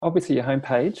Obviously, your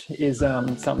homepage is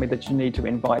something that you need to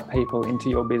invite people into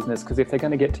your business, because if they're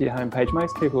going to get to your homepage,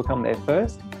 most people will come there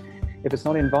first. If it's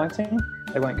not inviting,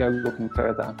 they won't go looking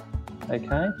further.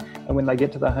 Okay? And when they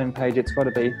get to the homepage, it's got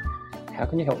to be, how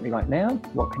can you help me right now?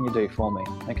 What can you do for me?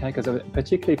 Okay? Because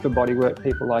particularly for bodywork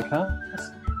people like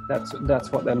us,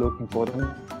 that's what they're looking for,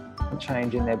 the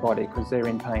change in their body, because they're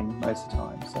in pain most of the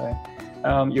time. So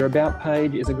your About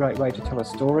page is a great way to tell a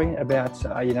story about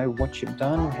what you've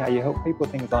done, how you help people,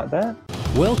 things like that.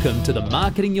 Welcome to the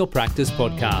Marketing Your Practice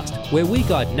podcast, where we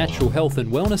guide natural health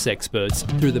and wellness experts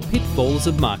through the pitfalls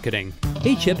of marketing.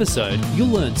 Each episode, you'll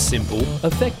learn simple,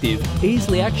 effective,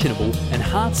 easily actionable, and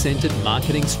heart-centered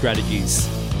marketing strategies.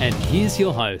 And here's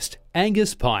your host,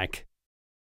 Angus Pike.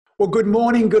 Well, good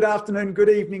morning, good afternoon, good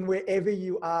evening, wherever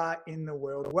you are in the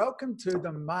world. Welcome to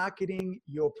the Marketing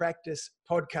Your Practice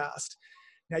podcast.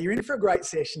 Now, you're in for a great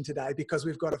session today because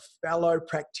we've got a fellow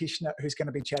practitioner who's going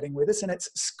to be chatting with us, and it's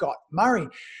Scott Murray.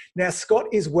 Now, Scott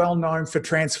is well known for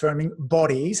transforming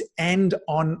bodies and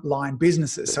online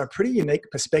businesses, so a pretty unique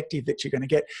perspective that you're going to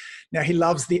get. Now, he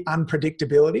loves the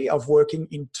unpredictability of working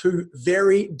in two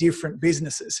very different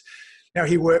businesses. Now,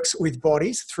 he works with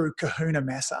bodies through Kahuna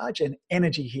massage and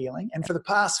energy healing. And for the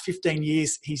past 15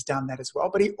 years, he's done that as well.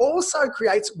 But he also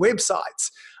creates websites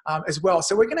as well.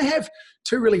 So we're going to have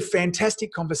two really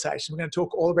fantastic conversations. We're going to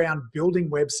talk all around building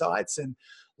websites and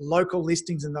local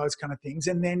listings and those kind of things.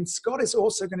 And then Scott is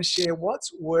also going to share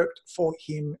what's worked for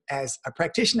him as a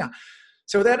practitioner.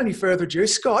 So without any further ado,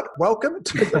 Scott, welcome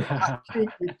to the Marketing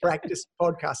with Practice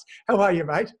podcast. How are you,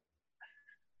 mate?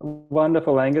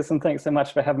 Wonderful, Angus, and thanks so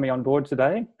much for having me on board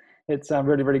today. It's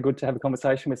really, really good to have a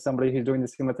conversation with somebody who's doing the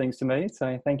similar things to me.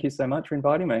 So thank you so much for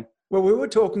inviting me. Well, we were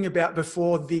talking about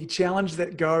before the challenge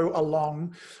that go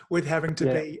along with having to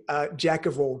be a jack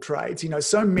of all trades. You know,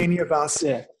 so many of us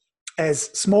as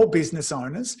small business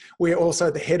owners, we're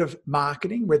also the head of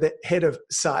marketing, we're the head of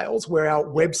sales, we're our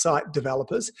website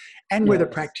developers, and we're the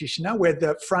practitioner, we're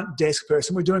the front desk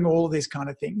person. We're doing all of these kind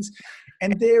of things.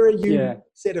 And there are a unique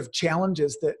set of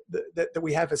challenges that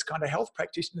we have as kind of health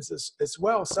practitioners as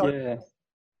well. So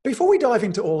before we dive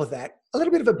into all of that, a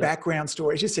little bit of a background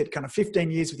story. As you said, kind of 15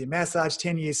 years with your massage,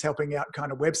 10 years helping out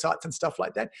kind of websites and stuff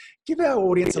like that. Give our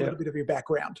audience a little bit of your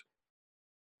background.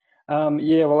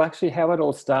 Well, actually, how it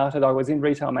all started, I was in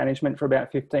retail management for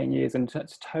about 15 years and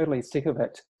just totally sick of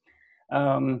it.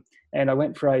 And I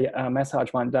went for a massage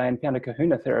one day and found a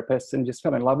Kahuna therapist and just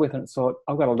fell in love with it and thought,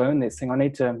 I've got to learn this thing. I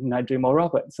need to do more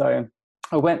of it. So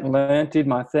I went and learned, did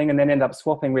my thing, and then ended up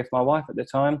swapping with my wife at the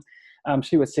time.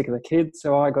 She was sick of the kids,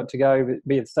 so I got to go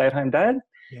be a stay-at-home dad.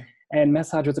 Yeah. And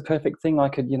massage was a perfect thing. I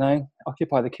could,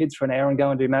 occupy the kids for an hour and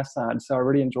go and do massage. So I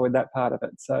really enjoyed that part of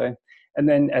it. So, and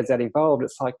then as that evolved,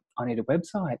 it's like, I need a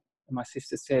website. And my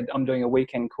sister said, I'm doing a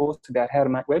weekend course about how to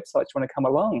make websites. Do you want to come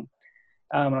along?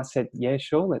 And I said, yeah,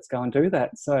 sure, let's go and do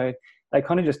that. So they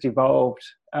kind of just evolved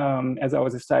as I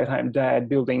was a stay-at-home dad,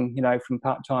 building, from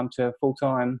part-time to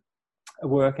full-time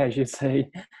work, as you see,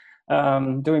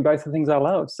 doing both the things I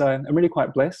love. So I'm really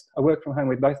quite blessed. I work from home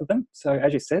with both of them. So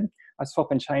as you said, I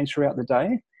swap and change throughout the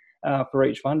day for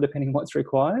each one, depending what's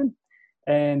required.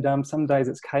 And some days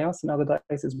it's chaos and other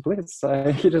days it's bliss.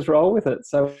 So you just roll with it.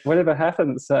 So whatever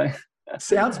happens. So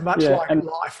sounds much like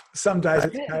life. Some days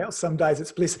it's chaos, some days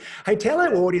it's bliss. Hey, tell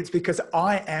our audience, because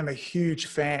I am a huge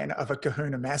fan of a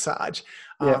Kahuna massage,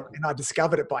 and I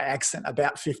discovered it by accident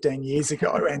about 15 years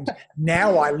ago, and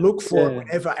now I look for it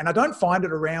whenever, and I don't find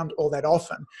it around all that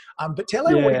often. But tell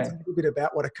our audience a little bit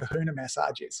about what a Kahuna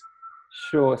massage is.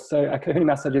 Sure. So a Kahuna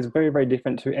massage is very, very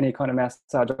different to any kind of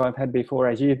massage I've had before,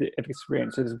 as you've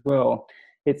experienced as well.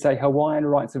 It's a Hawaiian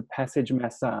rites of passage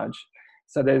massage.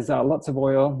 So there's lots of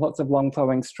oil, lots of long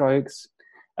flowing strokes.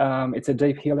 It's a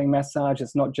deep healing massage.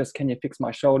 It's not just, can you fix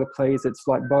my shoulder, please? It's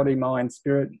like body, mind,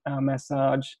 spirit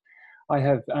massage. I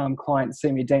have clients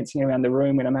see me dancing around the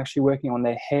room when I'm actually working on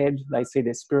their head. They see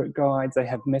their spirit guides. They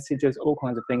have messages, all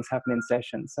kinds of things happen in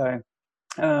sessions. So,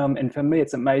 and for me,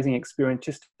 it's an amazing experience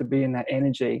just to be in that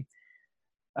energy.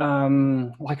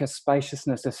 Like a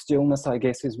spaciousness, a stillness, I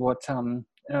guess, is what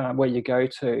where you go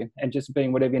to, and just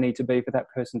being whatever you need to be for that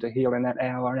person to heal in that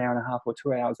hour, an hour and a half, or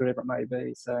 2 hours, whatever it may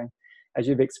be. So as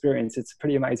you've experienced, it's a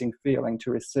pretty amazing feeling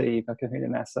to receive a Kahuna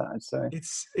massage. So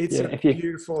it's a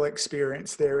beautiful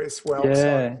experience there as well. Yeah.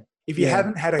 So if you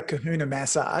haven't had a Kahuna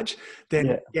massage,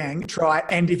 then gang, try.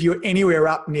 And if you're anywhere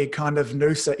up near kind of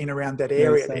Noosa, in around that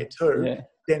area there too,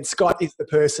 then Scott is the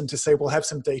person to see. We'll have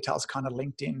some details kind of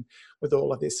linked in with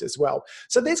all of this as well.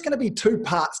 So there's going to be two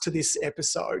parts to this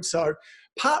episode. So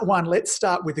part one, let's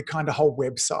start with the kind of whole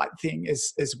website thing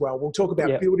as well. We'll talk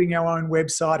about building our own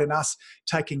website and us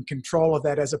taking control of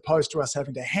that, as opposed to us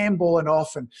having to handball it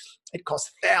off, and it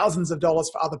costs thousands of dollars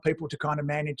for other people to kind of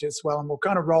manage as well. And we'll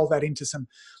kind of roll that into some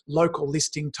local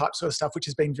listing type sort of stuff, which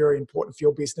has been very important for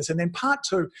your business. And then part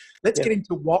two, let's get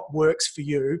into what works for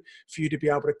you to be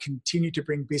able to continue to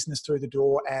bring business through the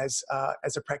door as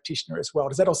a practitioner as well.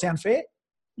 Does that all sound fair?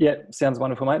 Yeah, sounds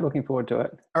wonderful, mate. Looking forward to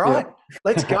it. All right,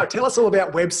 let's go. Tell us all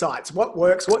about websites. What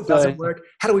works? What doesn't work?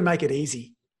 How do we make it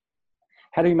easy?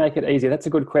 How do we make it easy? That's a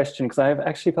good question, because I've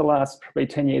actually for the last probably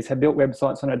 10 years have built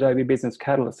websites on Adobe Business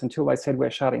Catalyst until they said we're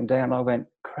shutting down. I went,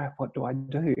 crap, what do I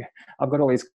do? I've got all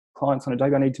these clients on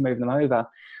Adobe. I need to move them over.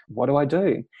 What do I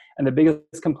do? And the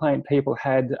biggest complaint people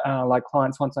had, like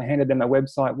clients, once I handed them a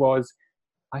website was,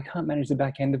 I can't manage the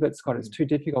back end of it, Scott. It's too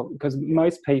difficult, because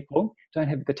most people don't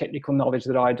have the technical knowledge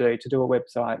that I do to do a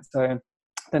website. So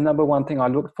the number one thing I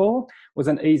looked for was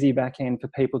an easy back end for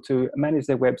people to manage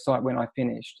their website when I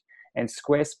finished. And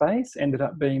Squarespace ended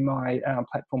up being my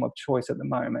platform of choice at the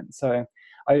moment. So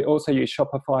I also use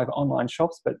Shopify for online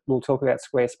shops, but we'll talk about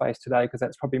Squarespace today because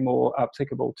that's probably more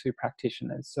applicable to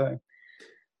practitioners. So,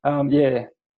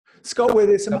 Scott, were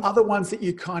there some other ones that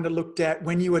you kind of looked at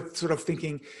when you were sort of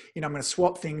thinking, I'm going to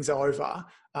swap things over?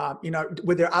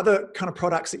 Were there other kind of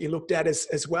products that you looked at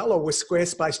as well, or was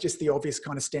Squarespace just the obvious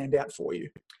kind of standout for you?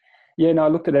 Yeah, no, I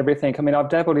looked at everything. I mean, I've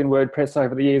dabbled in WordPress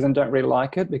over the years and don't really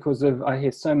like it because I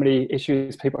hear so many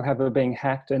issues people have of being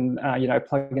hacked, and,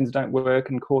 plugins don't work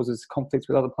and causes conflicts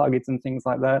with other plugins and things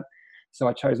like that. So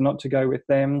I chose not to go with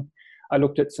them. I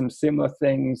looked at some similar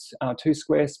things to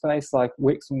Squarespace, like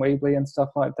Wix and Weebly and stuff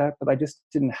like that, but they just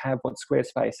didn't have what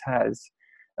Squarespace has.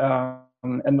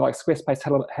 And like Squarespace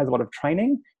has a lot of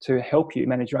training to help you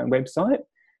manage your own website.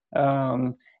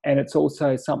 And it's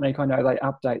also something I know they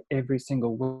update every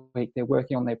single week. They're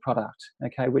working on their product,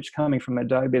 okay, which coming from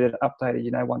Adobe that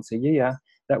updated, once a year,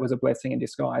 that was a blessing in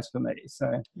disguise for me.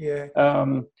 So,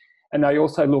 and I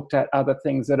also looked at other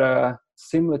things that are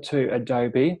similar to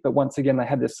Adobe, but once again, they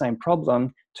had the same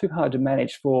problem, too hard to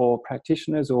manage for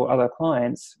practitioners or other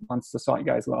clients once the site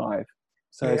goes live.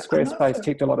 So Squarespace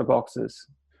ticked a lot of boxes.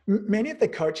 Many of the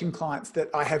coaching clients that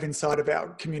I have inside of our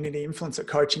community influencer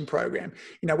coaching program,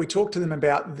 we talk to them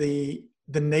about the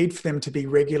need for them to be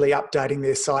regularly updating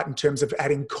their site in terms of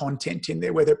adding content in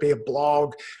there, whether it be a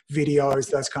blog,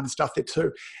 videos, those kind of stuff there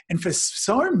too. And for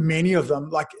so many of them,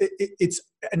 like it's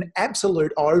an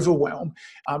absolute overwhelm.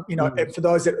 For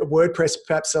those that WordPress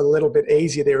perhaps a little bit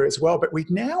easier there as well. But we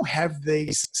now have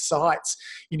these sites.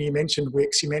 You mentioned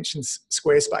Wix, you mentioned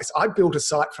Squarespace. I built a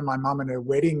site for my mum and her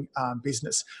wedding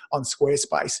business on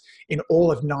Squarespace in all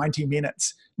of 90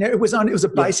 minutes. Now it was a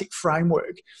basic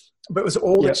framework, but it was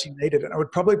all that she needed, and it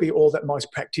would probably be all that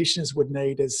most practitioners would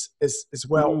need as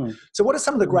well. So what are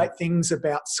some of the great things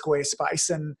about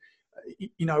Squarespace? And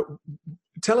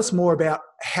tell us more about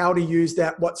how to use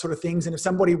that, what sort of things, and if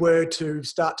somebody were to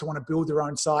start to want to build their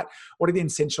own site, what are the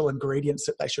essential ingredients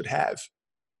that they should have?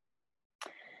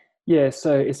 Yeah,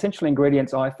 so essential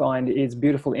ingredients I find is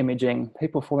beautiful imaging.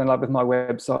 People fall in love with my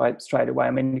website straight away.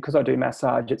 I mean, because I do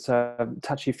massage, it's a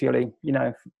touchy-feely,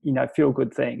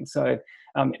 feel-good thing. So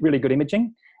really good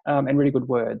imaging and really good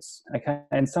words, okay?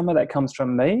 And some of that comes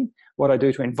from me, what I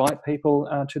do to invite people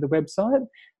to the website,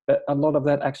 but a lot of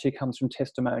that actually comes from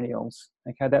testimonials,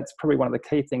 okay? That's probably one of the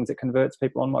key things that converts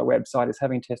people on my website is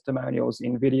having testimonials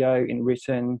in video, in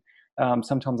written.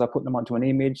 Sometimes I put them onto an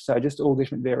image, so just all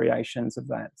different variations of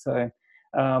that. So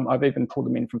I've even pulled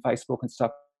them in from Facebook and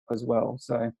stuff as well.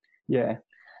 So yeah,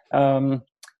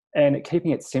 and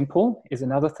keeping it simple is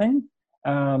another thing.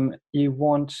 You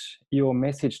want your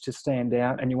message to stand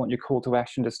out, and you want your call to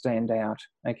action to stand out.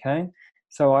 Okay,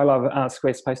 so I love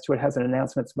Squarespace too. It has an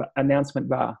announcement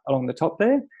bar along the top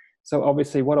there. So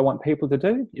obviously, what I want people to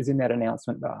do is in that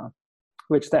announcement bar,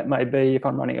 which that may be if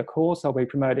I'm running a course, I'll be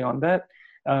promoting on that.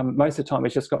 Most of the time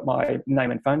it's just got my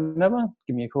name and phone number,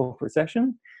 give me a call for a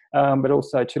session. But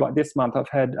also too, like this month, I've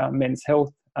had Men's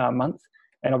Health Month,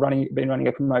 and I've been running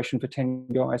a promotion for 10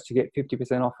 guys to get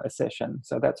 50% off a session.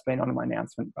 So that's been on my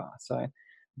announcement bar. So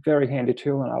very handy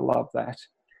tool, and I love that.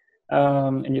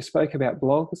 And you spoke about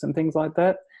blogs and things like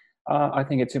that. I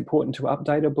think it's important to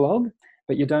update a blog,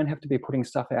 but you don't have to be putting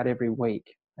stuff out every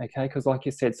week. Okay, because like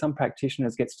you said, some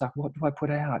practitioners get stuck. What do I put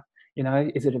out?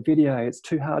 Is it a video? It's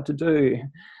too hard to do.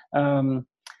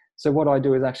 So what I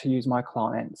do is actually use my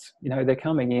clients. They're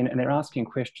coming in and they're asking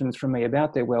questions from me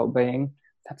about their well-being.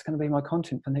 That's going to be my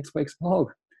content for next week's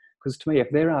blog. Because to me, if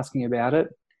they're asking about it,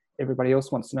 everybody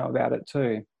else wants to know about it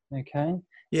too. Okay?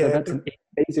 Yeah. So that's an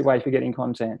easy way for getting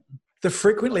content. The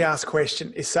frequently asked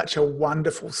question is such a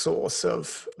wonderful source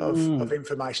of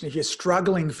information. If you're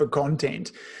struggling for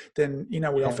content, then,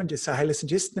 we often just say, hey, listen,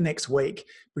 just the next week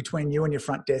between you and your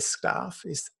front desk staff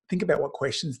is think about what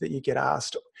questions that you get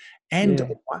asked, and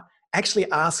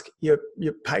actually ask your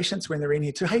patients when they're in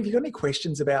here too, hey, have you got any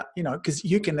questions about, because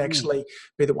you can actually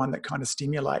be the one that kind of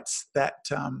stimulates that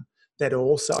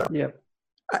also. Yeah.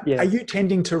 Are you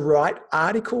tending to write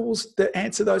articles that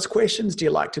answer those questions? Do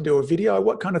you like to do a video?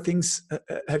 What kind of things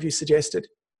have you suggested?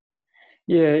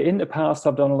 Yeah, in the past,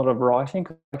 I've done a lot of writing.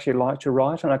 I actually like to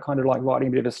write, and I kind of like writing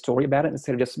a bit of a story about it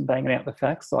instead of just banging out the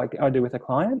facts like I do with a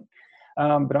client.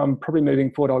 But I'm probably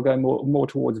moving forward, I'll go more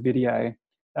towards video,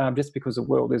 just because the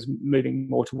world is moving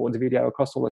more towards video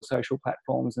across all the social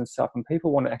platforms and stuff, and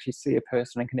people want to actually see a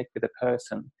person and connect with a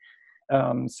person.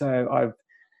 So I've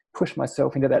push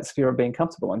myself into that sphere of being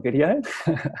comfortable on video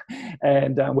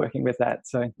and working with that.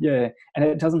 So and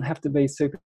it doesn't have to be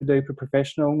super duper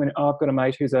professional. I mean, I've got a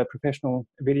mate who's a professional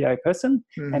video person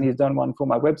and he's done one for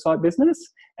my website business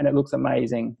and it looks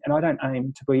amazing. And I don't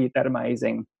aim to be that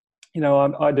amazing.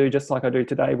 I do just like I do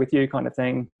today with you kind of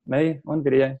thing, me on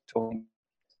video, talking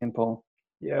simple.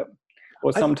 Yeah.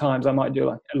 Or sometimes I might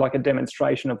do like a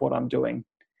demonstration of what I'm doing.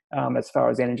 As far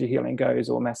as energy healing goes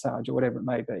or massage or whatever it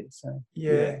may be. So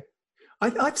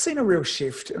I've seen a real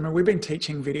shift. I mean, we've been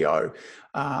teaching video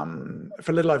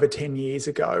for a little over 10 years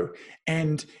ago.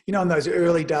 And, in those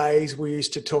early days, we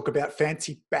used to talk about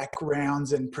fancy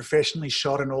backgrounds and professionally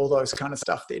shot and all those kind of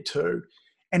stuff there too.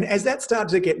 And as that started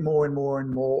to get more and more and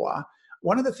more,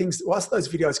 one of the things, whilst those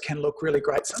videos can look really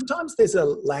great, sometimes there's a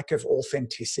lack of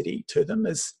authenticity to them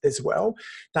as well.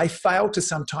 They fail to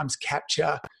sometimes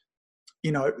capture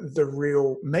the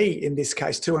real me in this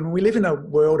case too. And we live in a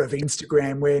world of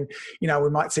Instagram when, we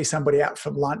might see somebody out for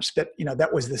lunch that,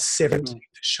 that was the 17th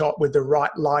shot with the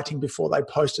right lighting before they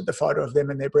posted the photo of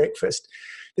them and their breakfast.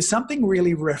 There's something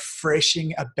really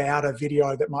refreshing about a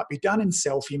video that might be done in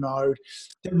selfie mode.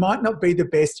 That might not be the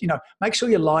best, make sure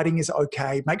your lighting is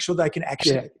okay. Make sure they can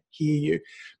actually hear you.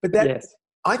 But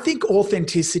I think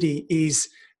authenticity is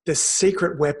the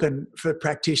secret weapon for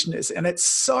practitioners. And it's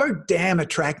so damn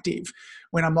attractive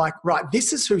when I'm like, right,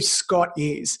 this is who Scott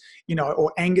is,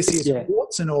 or Angus is,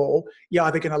 warts and all. You're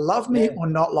either going to love me or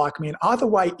not like me. And either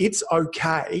way, it's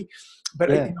okay. But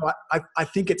I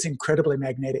think it's incredibly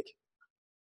magnetic.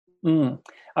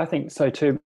 I think so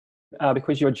too,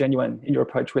 because you're genuine in your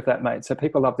approach with that, mate. So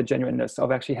people love the genuineness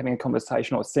of actually having a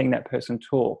conversation or seeing that person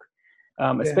talk.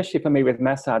 Especially for me with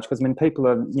massage, because when people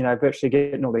are, virtually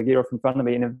getting all their gear off in front of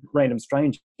me and a random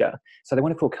stranger, so they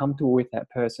want to feel comfortable with that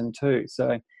person too.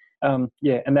 So,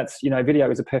 and that's, video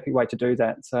is a perfect way to do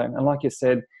that. So, and like you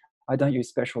said, I don't use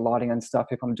special lighting and stuff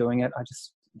if I'm doing it.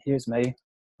 Here's me.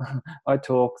 I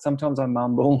talk. Sometimes I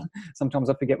mumble. Sometimes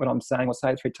I forget what I'm saying or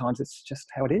say it 3 times. It's just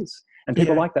how it is. And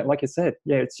people like that, like you said.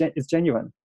 Yeah, it's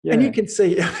genuine. Yeah. And you can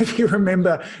see, if you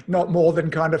remember, not more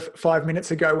than kind of 5 minutes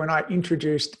ago when I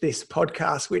introduced this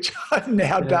podcast, which I've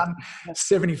now done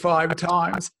 75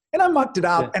 times, and I mucked it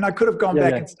up and I could have gone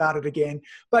back and started again.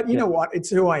 But you know what?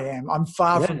 It's who I am. I'm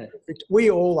far from perfect.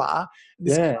 We all are.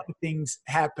 This kind of things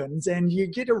happens and you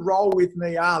get a roll with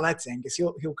me. That's Angus.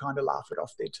 He'll kind of laugh it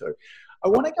off there too. I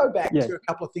want to go back to a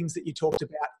couple of things that you talked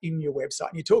about in your website.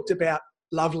 And you talked about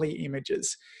lovely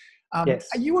images. Are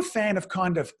you a fan of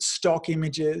kind of stock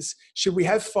images? Should we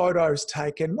have photos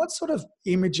taken? What sort of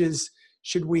images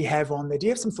should we have on there? Do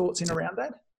you have some thoughts in around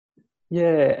that?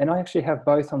 Yeah, and I actually have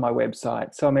both on my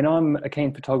website. So, I'm a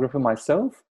keen photographer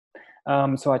myself.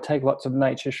 So I take lots of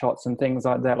nature shots and things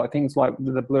like that, like things like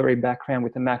the blurry background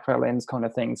with the macro lens kind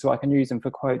of thing. So I can use them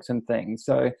for quotes and things.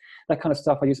 So that kind of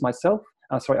stuff I use myself.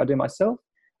 I do myself.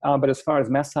 But as far as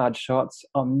massage shots,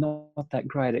 I'm not that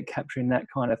great at capturing that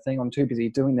kind of thing. I'm too busy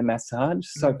doing the massage.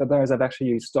 So for those, I've actually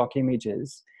used stock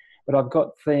images. But I've got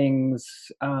things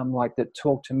like that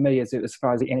talk to me as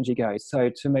far as the energy goes. So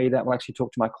to me, that will actually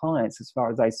talk to my clients as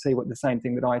far as they see the same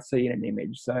thing that I see in an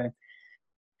image. So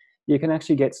you can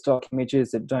actually get stock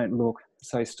images that don't look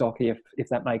so stocky, if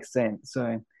that makes sense.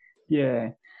 So, yeah.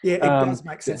 Yeah, it does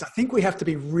make sense. I think we have to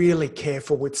be really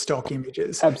careful with stock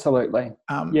images. Absolutely.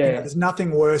 There's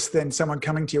nothing worse than someone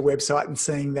coming to your website and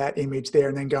seeing that image there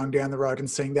and then going down the road and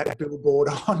seeing that billboard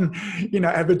on,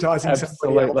 advertising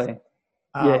somebody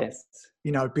else.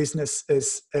 Business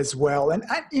as well. And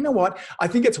you know what? I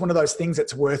think it's one of those things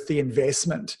that's worth the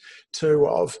investment too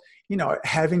of,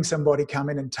 having somebody come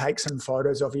in and take some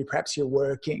photos of you. Perhaps you're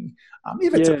working,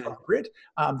 if it's appropriate,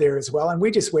 there as well. And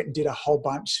we just went and did a whole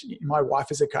bunch. My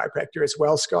wife is a chiropractor as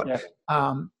well, Scott.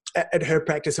 at her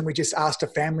practice, and we just asked a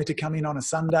family to come in on a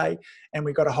Sunday, and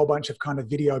we got a whole bunch of kind of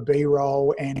video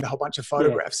B-roll and a whole bunch of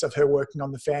photographs of her working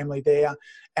on the family there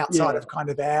outside of kind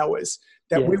of hours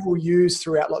that we will use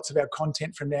throughout lots of our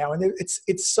content from now. And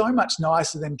it's so much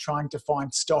nicer than trying to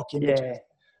find stock images.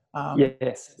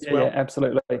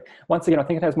 Absolutely. Once again, I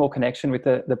think it has more connection with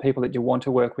the people that you want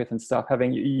to work with and stuff,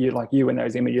 having you in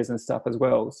those images and stuff as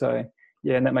well. So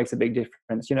and that makes a big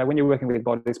difference. When you're working with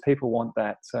bodies, people want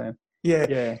that. So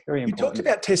very important. You talked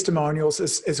about testimonials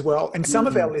as well, and some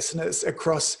of our listeners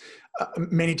across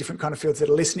many different kind of fields that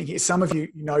are listening here. Some of you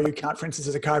you can't, for instance,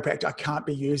 as a chiropractor, I can't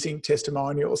be using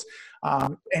testimonials.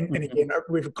 And again,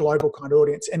 we have a global kind of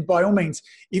audience. And by all means,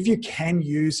 if you can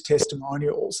use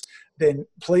testimonials, then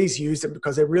please use them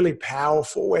because they're really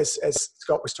powerful, as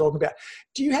Scott was talking about.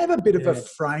 Do you have a bit of a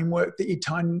framework that you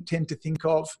tend to think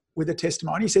of with a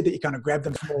testimony? You said that you kind of grab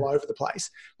them from all over the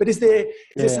place. But is there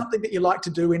something that you like to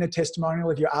do in a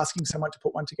testimonial if you're asking someone to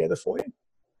put one together for you?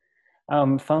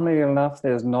 Funnily enough,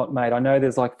 there's not, mate. I know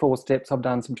there's like 4 steps. I've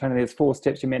done some training. There's 4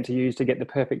 steps you're meant to use to get the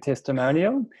perfect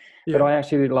testimonial. But I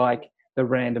actually like the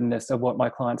randomness of what my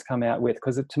clients come out with.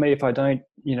 Because to me, if I don't,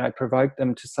 provoke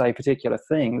them to say particular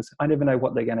things, I never know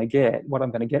what they're going to get, what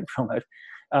I'm going to get from it.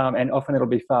 And often it'll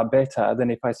be far better than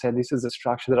if I said, this is a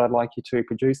structure that I'd like you to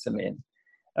produce them in.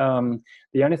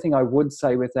 The only thing I would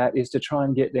say with that is to try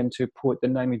and get them to put the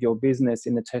name of your business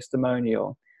in the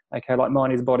testimonial. Okay, like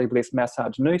mine is Body Bliss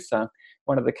Massage Noosa.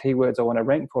 One of the keywords I want to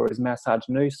rank for is Massage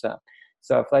Noosa.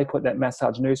 So if they put that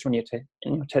Massage Noosa in your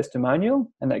testimonial,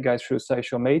 and that goes through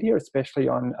social media, especially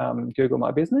on Google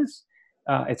My Business,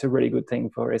 it's a really good thing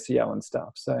for SEO and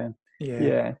stuff. So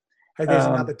hey, there's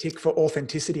another tick for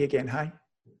authenticity again, hey?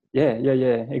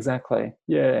 Exactly.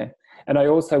 And I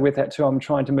also, with that too, I'm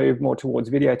trying to move more towards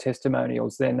video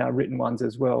testimonials than written ones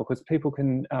as well, because people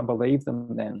can believe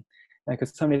them then.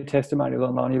 Because so many testimonials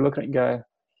online, you look at it and go,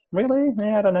 really?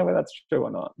 Yeah, I don't know whether that's true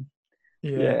or not.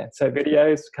 So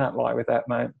videos, can't lie with that,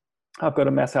 mate. I've got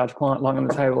a massage client lying on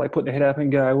the table. They put their head up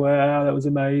and go, wow, that was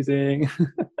amazing.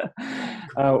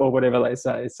 Or whatever they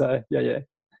say. So,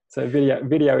 So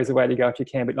video is the way to go if you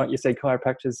can. But like you said,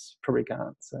 chiropractors probably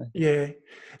can't. So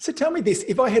tell me this.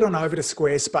 If I head on over to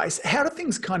Squarespace, how do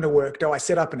things kind of work? Do I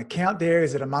set up an account there?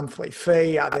 Is it a monthly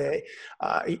fee? Are there,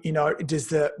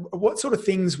 what sort of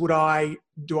things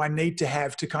do I need to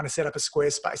have to kind of set up a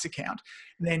Squarespace account?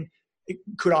 And then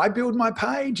could I build my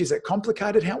page? Is it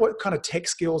complicated? What kind of tech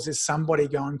skills is somebody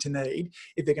going to need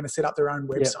if they're going to set up their own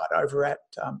website over at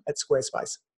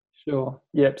Squarespace? Sure.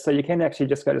 So you can actually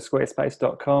just go to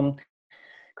squarespace.com,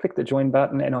 click the join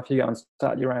button, and off you go and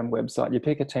start your own website. You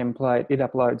pick a template, it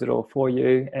uploads it all for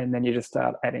you, and then you just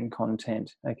start adding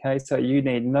content. Okay, so you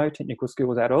need no technical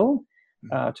skills at all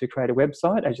to create a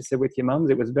website. As you said with your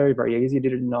mums, it was very, very easy. You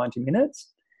did it in 90 minutes.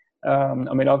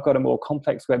 I've got a more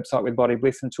complex website with Body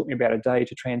Bliss, and it took me about a day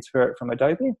to transfer it from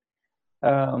Adobe,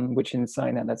 which in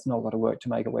saying that's not a lot of work to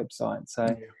make a website.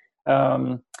 So.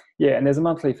 And there's a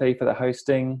monthly fee for the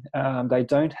hosting. They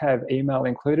don't have email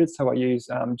included, so I use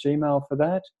Gmail for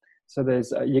that. So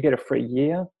there's you get a free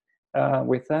year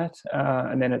with that,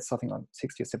 and then it's something like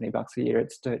 $60 or $70 a year.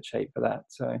 It's dirt cheap for that.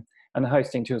 So, and the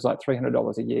hosting too is like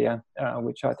 $300 a year,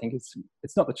 which I think it's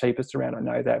not the cheapest around. I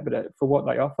know that, but for what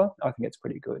they offer, I think it's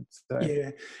pretty good. So,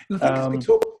 and I think as we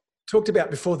talked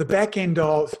about before, the back end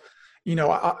of.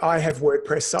 I have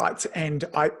WordPress sites, and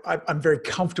I'm very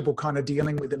comfortable kind of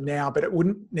dealing with them now, but it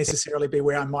wouldn't necessarily be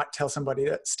where I might tell somebody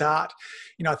to start.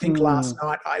 I think last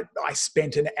night I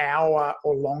spent an hour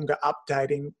or longer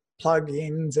updating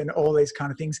plugins and all these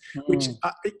kind of things, which,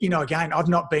 again, I've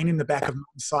not been in the back of my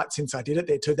site since I did it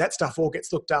there too. That stuff all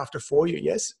gets looked after for you,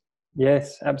 yes?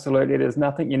 Yes, absolutely. There's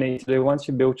nothing you need to do. Once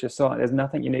you've built your site, there's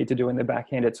nothing you need to do in the back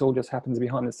end. It's all just happens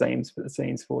behind the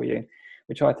scenes for you,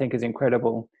 which I think is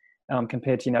incredible.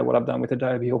 Compared to what I've done with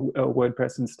Adobe or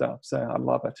WordPress and stuff, so I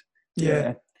love it.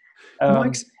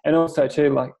 And also too,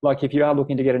 like if you are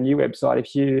looking to get a new website,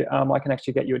 I can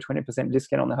actually get you a 20%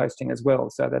 discount on the hosting as well.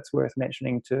 So that's worth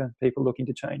mentioning to people looking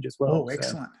to change as well. Oh,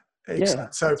 excellent!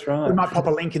 So that's right. We might pop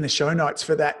a link in the show notes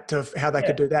for that of how they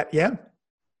could do that. Yeah,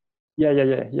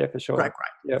 for sure. Great.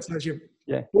 Yep. So as you're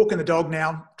walking the dog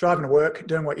now, driving to work,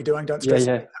 doing what you're doing, don't stress.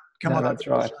 Come on over to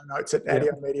the show notes at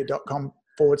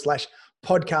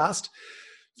adiomedia.com/podcast.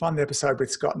 Find the episode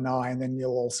with Scott and I, and then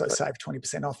you'll also save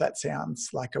 20% off. That sounds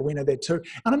like a winner there too.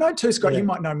 And I know too, Scott, you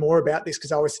might know more about this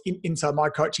because I was inside my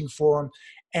coaching forum,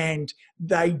 and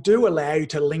they do allow you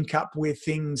to link up with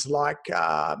things like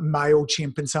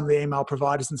MailChimp and some of the email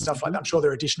providers and stuff like that. I'm sure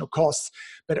there are additional costs,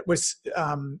 but it was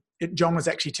John was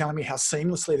actually telling me how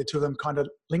seamlessly the two of them kind of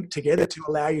link together to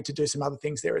allow you to do some other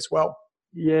things there as well.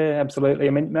 Yeah, absolutely.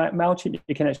 I mean, MailChimp,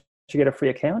 you can actually you get a free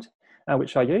account,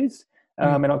 which I use.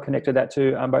 And I've connected that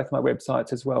to both my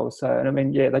websites as well. So, and I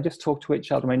mean, yeah, they just talk to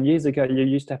each other. I mean, years ago, you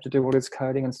used to have to do all this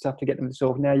coding and stuff to get them to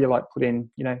talk. Now you like put in,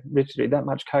 literally that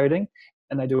much coding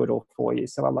and they do it all for you.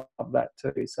 So I love that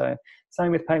too. So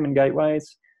same with payment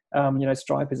gateways.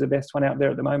 Stripe is the best one out there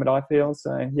at the moment, I feel.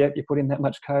 So, yeah, you put in that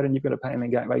much code and you've got a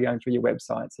payment gateway going through your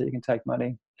website so you can take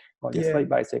money while you sleep,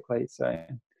 basically. So,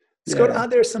 Scott, are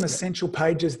there some essential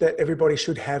pages that everybody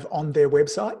should have on their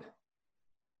website?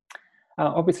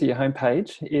 Obviously, your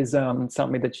homepage is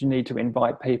something that you need to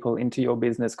invite people into your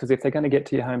business, because if they're going to get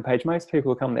to your homepage, most people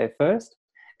will come there first.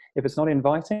 If it's not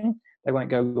inviting, they won't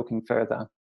go looking further.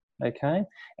 Okay?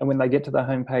 And when they get to the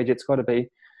homepage, it's got to be,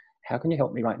 how can you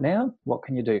help me right now? What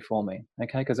can you do for me?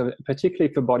 Okay? Because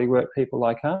particularly for bodywork people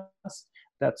like us,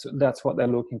 that's what they're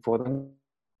looking for. They want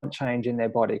change in their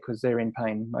body because they're in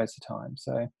pain most of the time.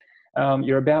 So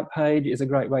your about page is a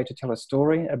great way to tell a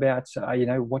story about,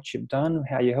 what you've done,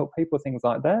 how you help people, things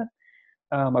like that.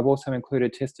 I've also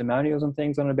included testimonials and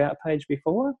things on an about page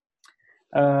before.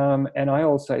 And I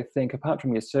also think, apart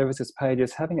from your services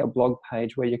pages, having a blog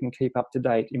page where you can keep up to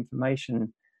date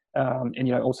information,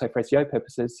 and also for SEO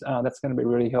purposes, that's going to be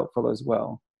really helpful as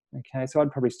well. Okay, so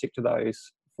I'd probably stick to those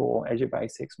four as your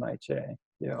basics, mate.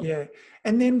 Yeah.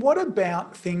 And then what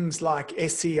about things like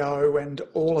SEO and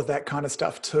all of that kind of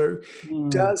stuff too? How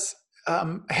does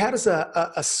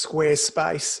a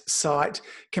Squarespace site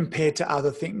compare to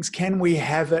other things? Can we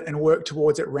have it and work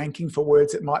towards it ranking for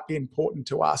words that might be important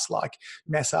to us, like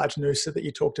massage noosa that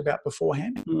you talked about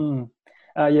beforehand?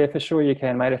 Yeah, for sure you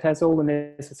can, mate. It has all the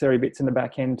necessary bits in the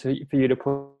back end for you to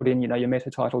put in, your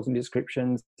meta titles and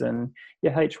descriptions and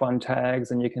your H1 tags,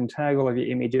 and you can tag all of your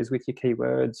images with your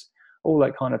keywords, all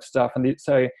that kind of stuff. And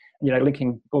so,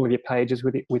 linking all of your pages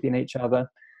within each other.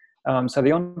 So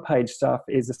the on-page stuff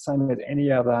is the same as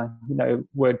any other,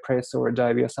 WordPress or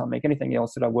Adobe or something. Anything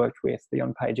else that I worked with, the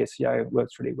on-page SEO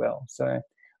works really well. So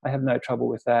I have no trouble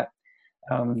with that.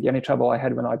 The only trouble I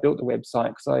had when I built the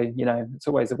website, because it's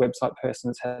always the website person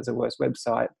that has a worse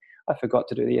website. I forgot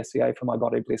to do the SEO for my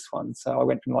Body Bliss one. So I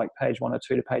went from like page 1 or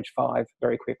 2 to page 5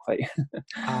 very quickly.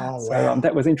 Oh, so wow.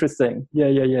 That was interesting.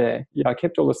 Yeah. I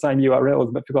kept all the same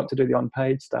URLs, but forgot to do the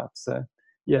on-page stuff. So,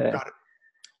 yeah. Got it.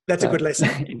 That's a good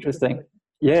lesson. Interesting.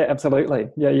 Yeah, absolutely.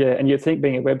 Yeah. And you'd think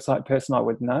being a website person, I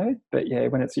would know, but yeah,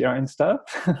 when it's your own stuff,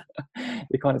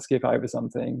 you kind of skip over some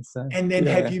things. So, and then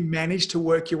have you managed to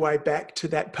work your way back to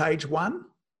that page 1?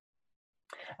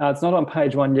 It's not on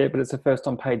page 1 yet, but it's the first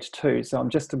on page 2. So I'm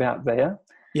just about there.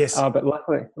 Yes. But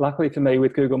luckily for me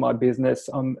with Google My Business,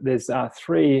 there's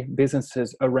 3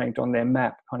 businesses are ranked on their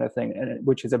map kind of thing,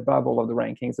 which is above all of the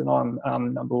rankings. And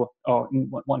I'm number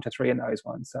 1 to 3 in those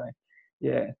ones. So,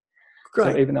 yeah.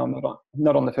 Great. So even though I'm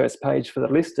not on the first page for the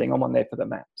listing, I'm on there for the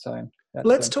map. So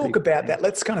let's talk about that.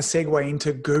 Let's kind of segue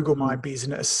into Google My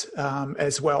Business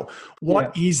as well.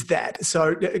 What is that?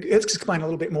 So let's explain a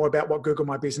little bit more about what Google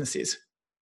My Business is.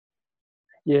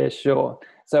 Yeah, sure.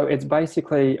 So it's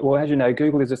basically, as you know,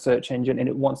 Google is a search engine and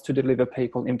it wants to deliver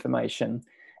people information.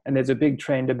 And there's a big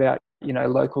trend about,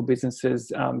 local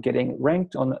businesses getting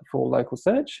ranked for local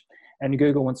search. And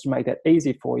Google wants to make that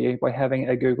easy for you by having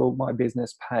a Google My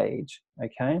Business page,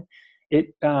 okay?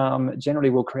 It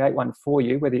generally will create one for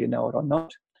you, whether you know it or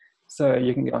not. So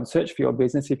you can go and search for your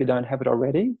business if you don't have it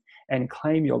already and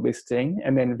claim your listing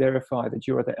and then verify that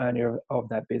you are the owner of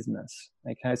that business,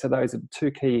 okay? So those are 2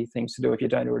 key things to do if you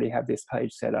don't already have this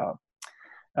page set up.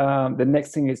 The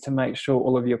next thing is to make sure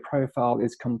all of your profile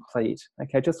is complete.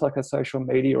 Okay, just like a social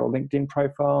media or LinkedIn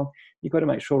profile, you've got to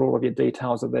make sure all of your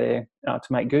details are there to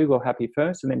make Google happy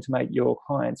first, and then to make your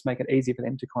clients, make it easy for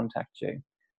them to contact you.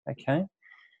 Okay,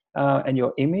 and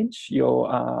your image, your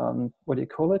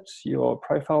your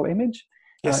profile image.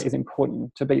 Is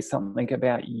important to be something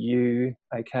about you,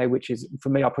 okay, which is, for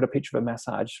me, I put a picture of a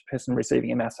massage person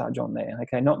receiving a massage on there,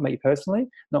 okay, not me personally,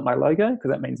 not my logo, because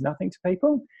that means nothing to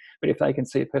people, but if they can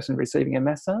see a person receiving a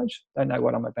massage, they know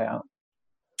what I'm about,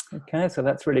 okay, so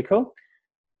that's really cool.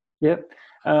 Yep.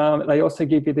 They also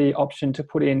give you the option to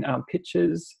put in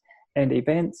pictures and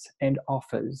events and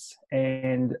offers,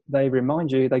 and they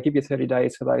give you 30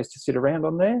 days for those to sit around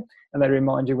on there, and they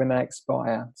remind you when they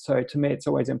expire. So to me, it's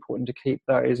always important to keep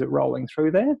those rolling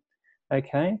through there,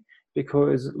 okay,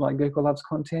 because like Google loves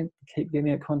content, keep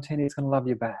giving it content, it's going to love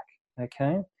you back,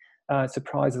 okay. It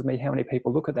surprises me how many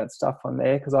people look at that stuff on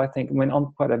there, because I think when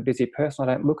I'm quite a busy person,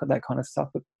 I don't look at that kind of stuff,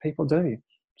 but people do.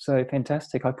 So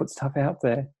fantastic, I put stuff out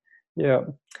there. Yeah.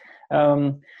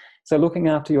 So looking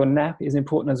after your NAP is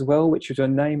important as well, which is your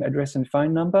name, address, and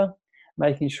phone number,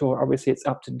 making sure obviously it's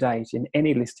up to date in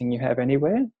any listing you have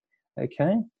anywhere,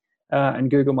 okay?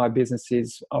 And Google My Business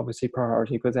is obviously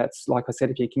priority because that's, like I said,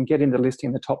 if you can get into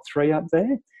listing the top 3 up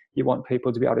there, you want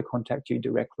people to be able to contact you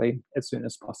directly as soon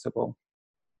as possible.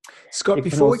 Scott,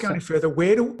 before we go any further,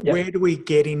 where do we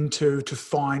get into to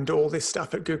find all this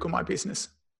stuff at Google My Business?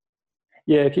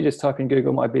 Yeah, if you just type in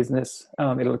Google My Business,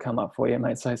 it'll come up for you,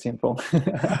 mate. So simple.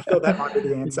 I thought that might be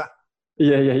the answer.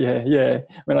 Yeah.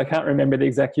 I mean, I can't remember the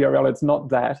exact URL. It's not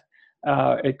that.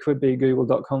 It could be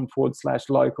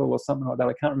google.com/local or something like that.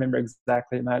 I can't remember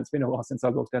exactly, mate. It's been a while since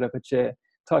I've looked at it, but yeah,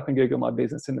 type in Google My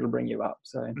Business and it'll bring you up.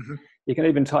 So you can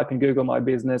even type in Google My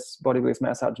Business, Body Bliss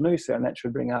Massage Noosa, and that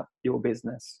should bring up your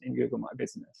business in Google My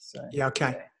Business. So, yeah,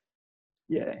 okay.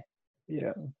 Yeah.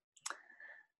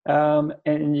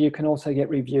 And you can also get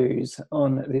reviews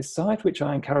on this site, which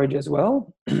I encourage as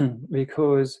well,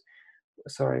 because,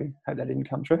 sorry, hope that didn't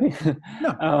come through.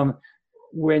 No.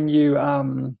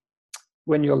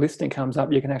 When your listing comes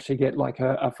up, you can actually get like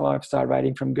a 5-star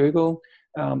rating from Google.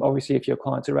 Obviously, if your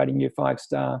clients are rating you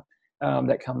 5-star,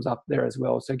 that comes up there as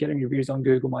well. So getting reviews on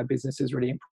Google My Business is really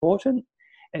important.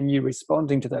 And you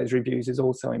responding to those reviews is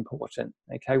also important,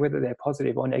 okay, whether they're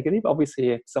positive or negative. Obviously,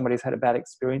 if somebody's had a bad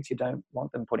experience, you don't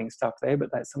want them putting stuff there,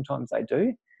 but sometimes they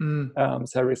do.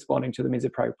 So responding to them is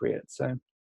appropriate. So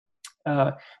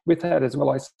with that as well,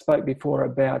 I spoke before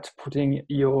about putting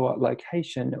your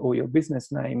location or your business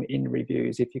name in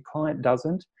reviews. If your client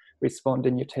doesn't, respond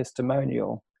in your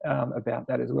testimonial about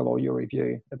that as well, or your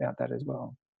review about that as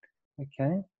well.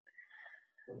 Okay.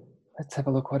 Let's have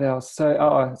a look what else.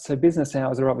 So business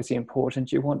hours are obviously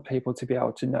important. You want people to be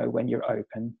able to know when you're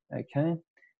open, okay?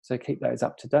 So keep those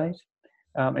up to date.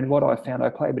 And what I found, I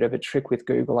play a bit of a trick with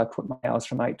Google. I put my hours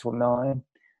from 8 till 9.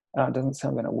 It doesn't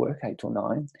sound going to work 8 till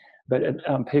 9,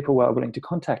 but people were willing to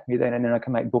contact me then, and then I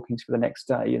can make bookings for the next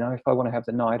day. You know, if I want to have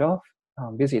the night off,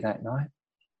 I'm busy that night,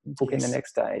 book in the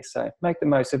next day. So make the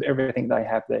most of everything they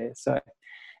have there. So,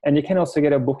 and you can also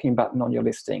get a booking button on your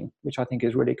listing, which I think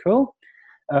is really cool.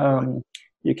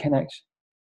 You can actually,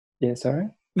 yeah, sorry?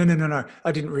 No.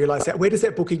 I didn't realize that. Where does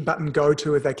that booking button go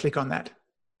to if they click on that?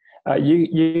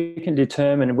 You can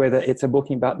determine whether it's a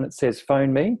booking button that says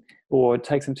phone me, or it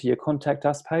takes them to your contact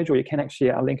us page, or you can actually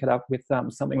link it up with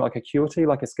something like Acuity,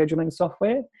 like a scheduling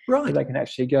software. Right. So they can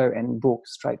actually go and book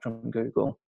straight from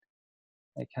Google.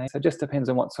 Okay, so it just depends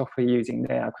on what software you're using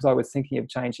now, because I was thinking of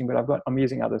changing, but I'm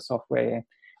using other software,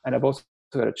 and I've also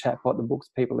got a chatbot that books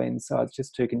people in, so it's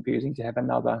just too confusing to have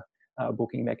another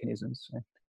booking mechanism. So,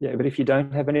 yeah, but if you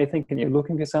don't have anything and you're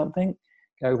looking for something,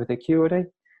 go with Acuity,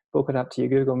 book it up to your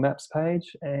Google Maps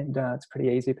page, and it's pretty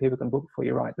easy. People can book for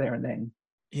you right there and then.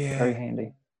 Yeah. Very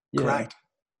handy. Yeah. Great.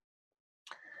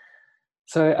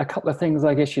 So a couple of things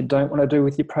I guess you don't want to do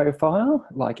with your profile,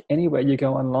 like anywhere you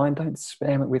go online, don't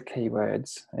spam it with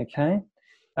keywords, okay?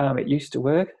 It used to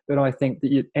work, but I think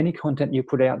that any content you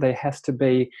put out there has to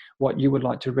be what you would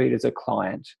like to read as a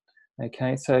client,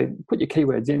 okay? So put your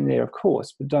keywords in there, of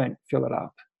course, but don't fill it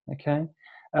up, okay?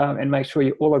 And make sure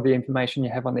all of the information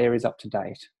you have on there is up to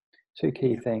date. 2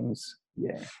 key things.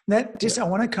 Yeah. I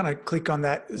want to kind of click on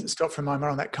that, stop for a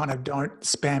moment on that kind of don't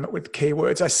spam it with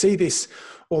keywords. I see this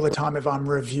all the time if I'm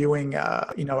reviewing,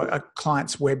 a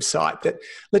client's website that,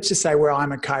 let's just say where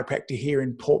I'm a chiropractor here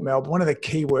in Port Melbourne, one of the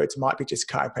keywords might be just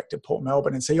chiropractor Port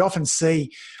Melbourne. And so you often see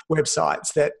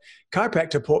websites that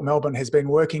chiropractor Port Melbourne has been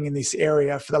working in this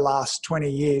area for the last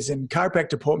 20 years. And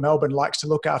chiropractor Port Melbourne likes to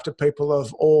look after people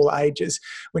of all ages.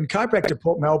 When chiropractor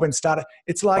Port Melbourne started,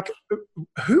 it's like,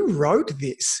 who wrote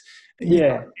this?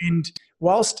 Yeah. And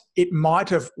whilst it might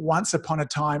have once upon a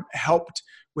time helped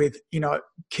with,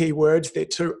 keywords there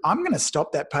too, I'm going to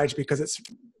stop that page because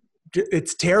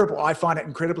it's terrible. I find it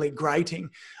incredibly grating.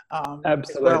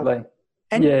 Absolutely. Well.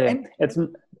 And it's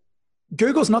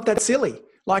Google's not that silly.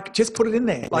 Like, just put it in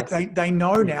there. Like, yes. they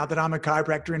know now that I'm a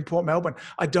chiropractor in Port Melbourne.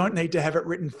 I don't need to have it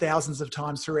written thousands of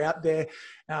times throughout there.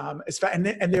 And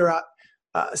there are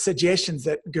suggestions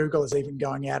that Google is even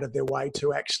going out of their way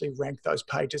to actually rank those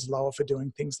pages lower for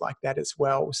doing things like that as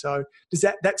well. So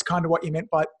that's kind of what you meant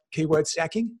by keyword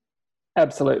stacking?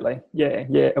 Absolutely. Yeah.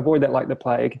 Avoid that like the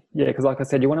plague. Yeah, because like I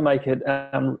said, you want to make it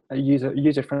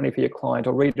user-friendly for your client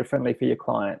or reader-friendly for your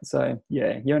client. So,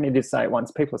 yeah, you only need to say it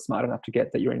once. People are smart enough to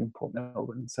get that you're in Port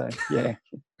Melbourne. So, yeah.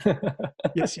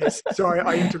 Yes. Sorry,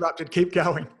 I interrupted. Keep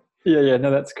going. Yeah, no,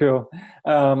 that's cool.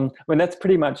 That's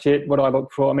pretty much it, what I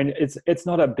look for. I mean, it's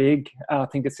not a big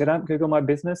thing to set up, Google My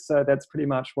Business, so that's pretty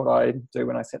much what I do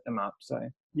when I set them up. So,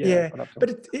 yeah.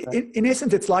 But in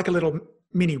essence, it's like a little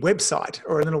mini website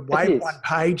or a little wave one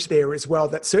page there as well,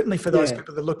 that certainly for those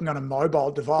people that are looking on a mobile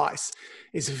device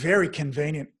is very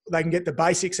convenient. They can get the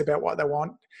basics about what they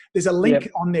want. There's a link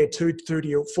on there too through to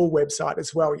your full website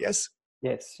as well, yes?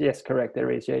 Yes, correct.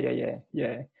 There is.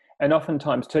 Yeah. And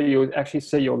oftentimes too, you'll actually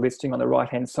see your listing on the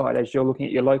right-hand side as you're looking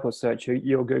at your local search.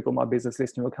 Your Google My Business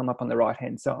listing will come up on the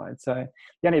right-hand side. So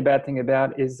the only bad thing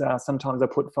about it is sometimes I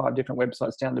put 5 different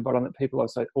websites down the bottom that people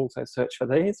also search for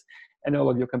these, and all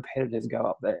of your competitors go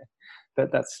up there.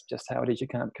 But that's just how it is. You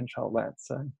can't control that.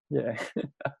 So yeah,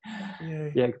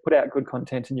 yeah. Put out good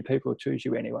content, and your people will choose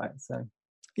you anyway. So.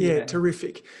 Yeah,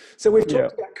 terrific. So we've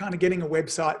talked about kind of getting a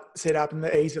website set up and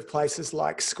the ease of places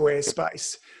like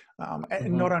Squarespace.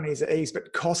 And not only is it ease,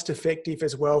 but cost effective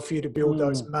as well for you to build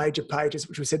those major pages,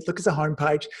 which we said, look, as a home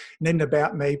page and then an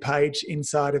About Me page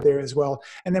inside of there as well.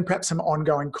 And then perhaps some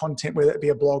ongoing content, whether it be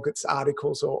a blog, it's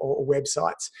articles or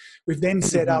websites. We've then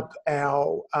set up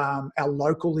our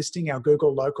local listing, our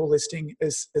Google local listing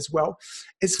as well.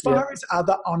 As far as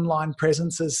other online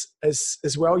presences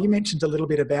as well, you mentioned a little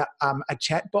bit about a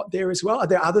chatbot there as well. Are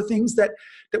there other things that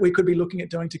we could be looking at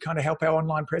doing to kind of help our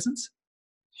online presence?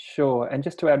 Sure. And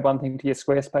just to add one thing to your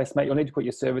Squarespace, mate, you'll need to put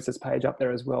your services page up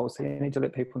there as well. So you need to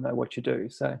let people know what you do.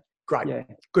 So great. Yeah.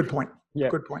 Good point. Yeah.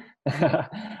 Good point.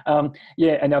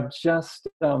 And I've just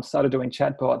started doing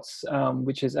chatbots,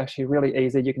 which is actually really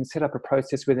easy. You can set up a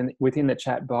process within the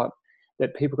chatbot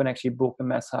that people can actually book a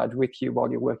massage with you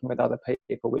while you're working with other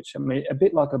people, which, I mean, a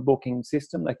bit like a booking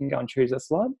system. They can go and choose a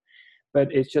slot, but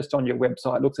it's just on your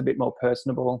website. It looks a bit more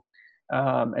personable.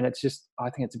 And it's just, I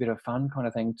think it's a bit of fun kind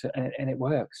of thing and it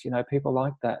works, people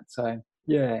like that. So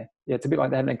yeah, it's a bit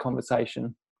like having a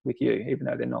conversation with you, even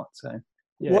though they're not. So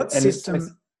yeah. What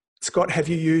system, Scott, have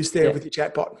you used there with your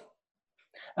chatbot?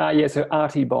 So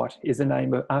Artibot is the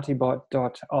name of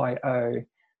Artibot.io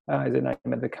is the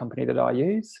name of the company that I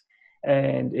use.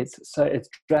 And it's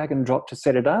drag and drop to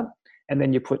set it up. And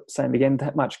then you put, same again,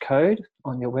 that much code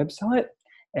on your website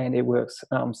and it works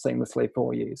seamlessly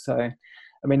for you. So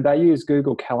I mean, they use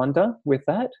Google Calendar with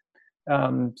that.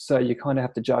 So you kind of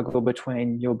have to juggle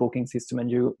between your booking system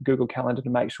and your Google Calendar to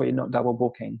make sure you're not double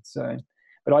booking. So,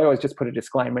 but I always just put a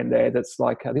disclaimer in there that's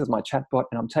like, this is my chatbot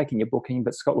and I'm taking your booking,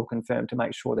 but Scott will confirm to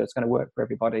make sure that it's going to work for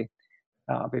everybody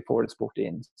before it's booked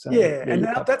in. So, and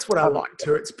that's what I like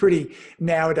too. It's pretty,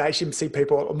 nowadays you see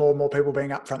people, more and more people being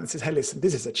upfront and says, hey, listen,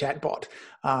 this is a chatbot.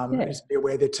 Just be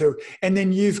aware there too. And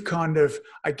then you've kind of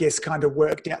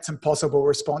worked out some possible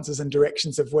responses and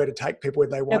directions of where to take people where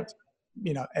they want,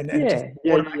 and just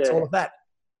automates all of that.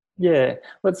 Yeah.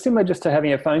 Well, it's similar just to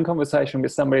having a phone conversation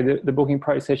with somebody, the booking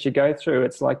process you go through.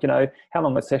 It's like, how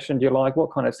long a session do you like?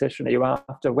 What kind of session are you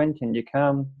after? When can you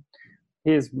come?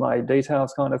 Here's my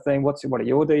details kind of thing. What are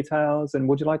your details? And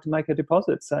would you like to make a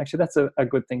deposit? So actually that's a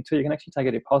good thing too. You can actually take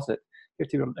a deposit, a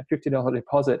 $50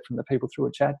 deposit from the people through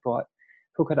a chatbot,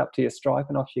 hook it up to your Stripe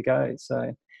and off you go.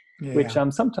 So, which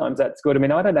sometimes that's good. I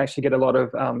mean, I don't actually get a lot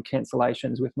of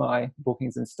cancellations with my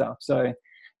bookings and stuff. So,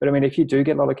 but I mean, if you do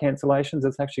get a lot of cancellations,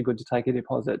 it's actually good to take a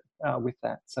deposit with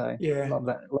that. So I love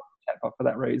that. Chatbot for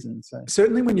that reason. So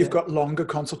certainly when you've got longer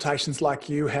consultations like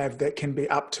you have that can be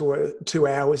up to 2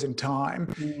 hours in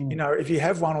time, if you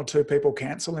have 1 or 2 people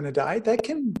cancel in a day, that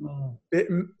can,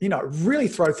 really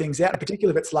throw things out,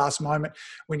 particularly if it's last moment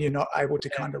when you're not able to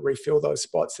kind of refill those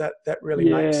spots. That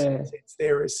really makes sense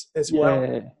there as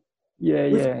well.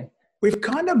 We've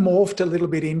kind of morphed a little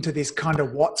bit into this kind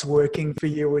of what's working for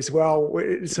you as well,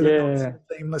 sort of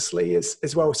seamlessly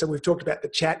as well. So we've talked about the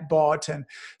chat bot and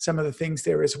some of the things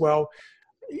there as well.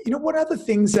 What other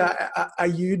things are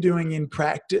you doing in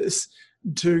practice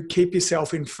to keep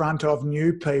yourself in front of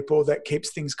new people that keeps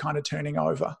things kind of turning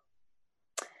over?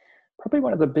 Probably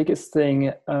one of the biggest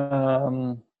thing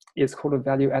is called a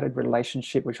value-added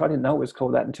relationship, which I didn't know it was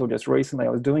called that until just recently. I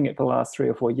was doing it for the last 3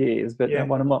 or 4 years, but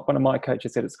one of my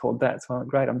coaches said it's called that. So I'm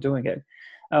great, I'm doing it.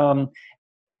 And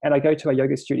I go to a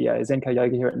yoga studio, Zenko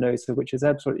Yoga here at Noosa, which is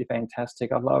absolutely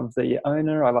fantastic. I love the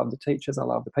owner, I love the teachers, I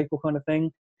love the people kind of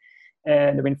thing.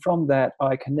 And I mean, from that,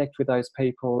 I connect with those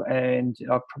people and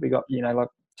I've probably got, like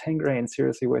 10 grand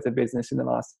seriously worth of business in the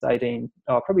last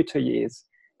probably 2 years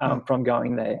from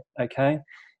going there. Okay.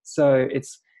 So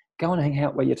it's, go and hang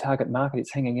out where your target market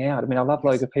is hanging out. I mean, I love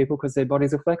loads of people because their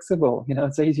bodies are flexible.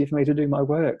 It's easier for me to do my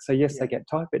work. So yes, they get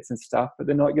tight bits and stuff, but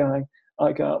they're not going,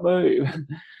 I can't move.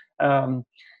 And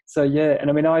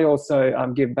I mean, I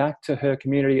also give back to her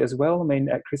community as well. I mean,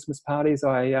 at Christmas parties,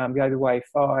 I gave away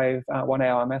 5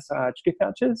 1-hour massage gift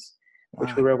vouchers,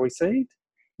 which were well received.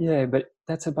 Yeah, but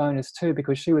that's a bonus too,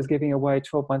 because she was giving away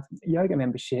 12-month yoga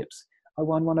memberships. I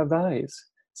won one of those.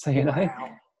 So,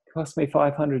 cost me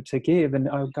 $500 to give and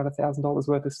I've got $1,000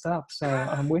 worth of stuff. So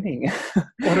I'm winning.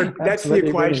 That's the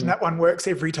equation. Winning. That one works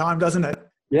every time, doesn't it?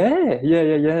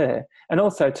 Yeah. And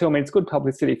also too, I mean, it's good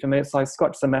publicity for me. It's like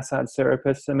Scott's a massage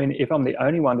therapist. I mean, if I'm the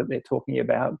only one that they're talking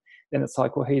about, then it's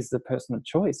like, well, he's the person of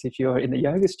choice if you're in the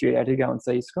yoga studio to go and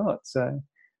see Scott. So,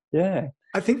 yeah.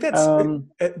 I think that's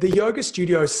the yoga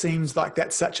studio seems like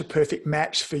that's such a perfect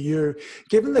match for you.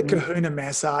 Given the Kahuna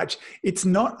massage, it's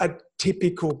not a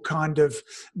typical kind of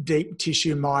deep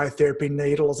tissue myotherapy,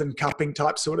 needles and cupping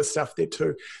type sort of stuff there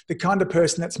too. The kind of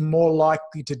person that's more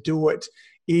likely to do it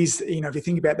is, you know, if you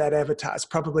think about that avatar, it's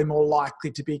probably more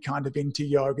likely to be kind of into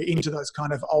yoga, into those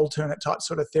kind of alternate type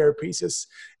sort of therapies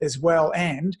as well,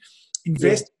 and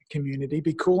invest in the community,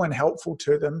 be cool and helpful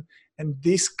to them. And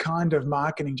this kind of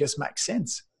marketing just makes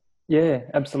sense. Yeah,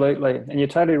 absolutely. And you're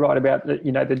totally right about the,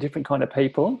 you know, the different kind of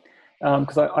people.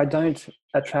 Because I don't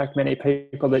attract many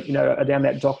people that, you know, are down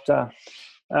that doctor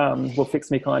will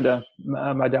fix me kind of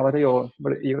modality, or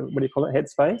what do you call it,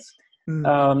 headspace.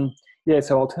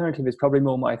 So alternative is probably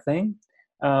more my thing.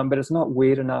 But it's not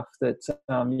weird enough that,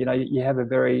 you know, you have a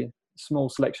very small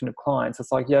selection of clients.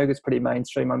 It's like yoga's pretty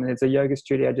mainstream. I mean, there's a yoga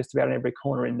studio just about in every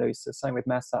corner in Noosa, same with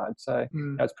massage. So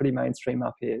you know, it's pretty mainstream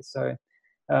up here. So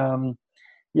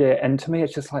and to me,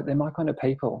 it's just like they're my kind of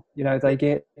people. You know, they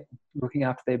get looking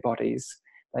after their bodies.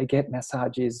 They get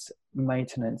massages,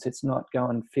 maintenance. It's not go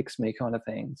and fix me kind of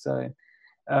thing. So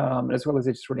as well as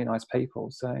they're just really nice people.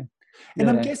 So, and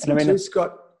I'm guessing too,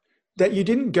 Scott, that you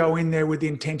didn't go in there with the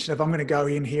intention of, I'm going to go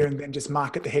in here and then just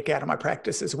market the heck out of my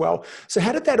practice as well. So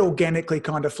how did that organically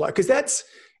kind of flow? Because that's,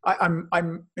 I'm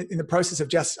in the process of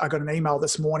I got an email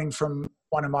this morning from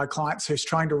one of my clients who's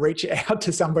trying to reach out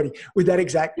to somebody with that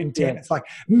exact intent. It's like,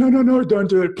 no, don't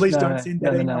do it. Please don't send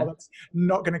that email. That's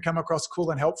not going to come across cool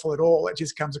and helpful at all. It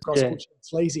just comes across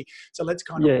sleazy. So let's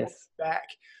kind of walk back.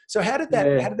 So how did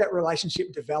that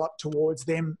relationship develop towards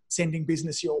them sending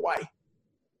business your way?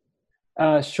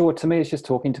 Sure. To me, it's just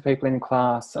talking to people in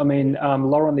class. I mean,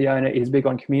 Lauren, the owner, is big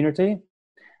on community.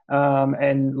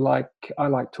 And like, I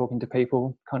like talking to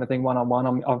people kind of thing,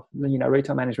 one-on-one. I've, you know,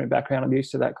 retail management background. I'm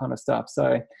used to that kind of stuff.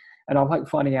 So, and I like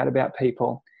finding out about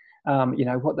people, you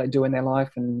know, what they do in their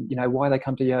life and, you know, why they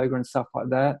come to yoga and stuff like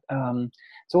that.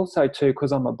 It's also too,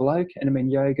 because I'm a bloke, and I mean,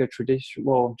 yoga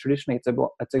traditionally it's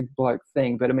a bloke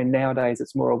thing, but I mean, nowadays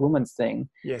it's more a woman's thing.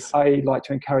 Yes. I like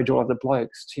to encourage all of the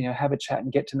blokes to, you know, have a chat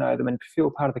and get to know them and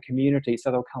feel part of the community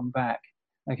so they'll come back.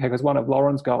 Okay, because one of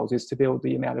Lauren's goals is to build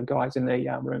the amount of guys in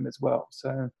the room as well.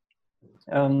 So,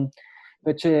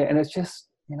 but yeah, and it's just,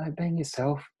 you know, being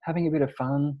yourself, having a bit of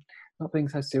fun, not being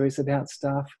so serious about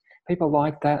stuff. People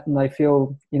like that and they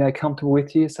feel, you know, comfortable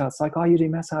with you. So it's like, oh, you do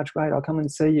massage, great, I'll come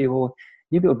and see you. Or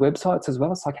you build websites as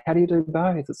well. It's like, how do you do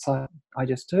both? It's like, I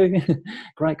just do.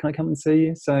 Great, can I come and see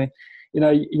you? So, you know,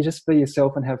 you just be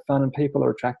yourself and have fun and people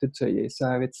are attracted to you.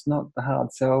 So it's not the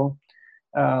hard sell.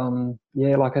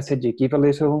 Like I said, you give a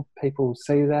little, people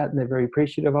see that and they're very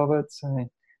appreciative of it. So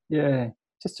yeah,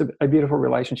 just a beautiful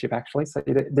relationship actually. So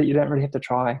that you don't really have to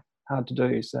try hard to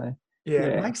do. So yeah,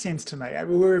 it makes sense to me.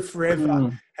 We're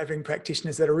forever having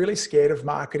practitioners that are really scared of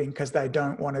marketing because they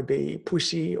don't want to be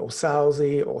pushy or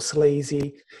salesy or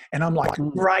sleazy. And I'm like,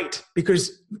 great,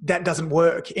 because that doesn't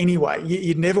work anyway.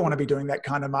 You'd never want to be doing that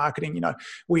kind of marketing. You know,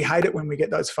 we hate it when we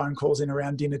get those phone calls in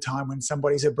around dinner time when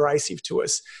somebody's abrasive to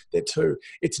us. They're too.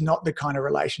 It's not the kind of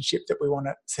relationship that we want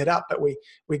to set up, but we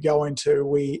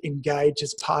engage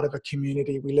as part of a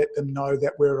community. We let them know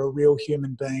that we're a real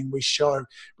human being. We show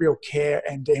real care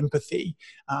and empathy.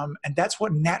 And that's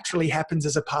what naturally happens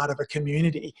as a part of a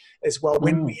community as well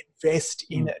when we invest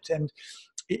in it. And,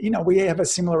 you know, we have a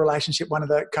similar relationship. One of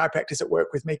the chiropractors that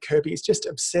work with me, Kirby, is just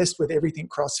obsessed with everything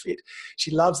CrossFit.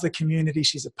 She loves the community.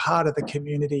 She's a part of the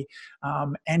community.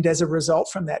 And as a result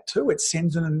from that too, it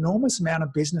sends an enormous amount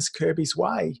of business Kirby's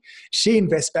way. She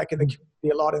invests back in the community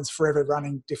a lot and is forever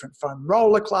running different foam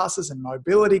roller classes and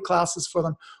mobility classes for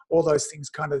them. All those things,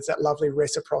 kind of, there's that lovely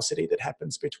reciprocity that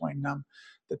happens between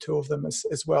the two of them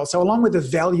as well. So along with the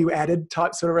value added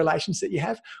type sort of relations that you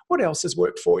have, what else has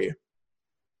worked for you?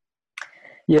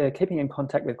 Yeah, keeping in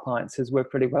contact with clients has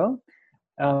worked pretty well.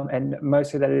 And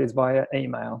mostly that is via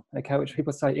email, okay, which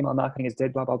people say email marketing is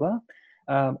dead, blah, blah, blah.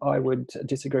 I would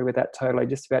disagree with that totally.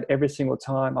 Just about every single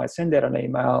time I send out an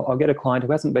email, I'll get a client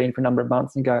who hasn't been for a number of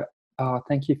months and go, oh,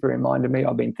 thank you for reminding me.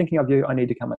 I've been thinking of you. I need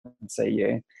to come and see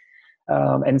you.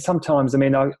 And sometimes, I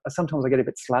mean, sometimes I get a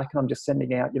bit slack and I'm just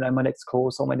sending out, you know, my next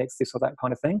course or my next this or that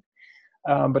kind of thing.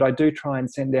 But I do try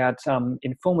and send out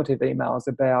informative emails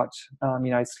about,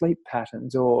 you know, sleep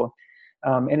patterns or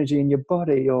energy in your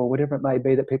body or whatever it may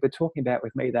be that people are talking about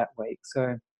with me that week.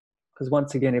 So, because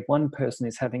once again, if one person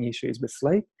is having issues with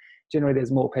sleep, generally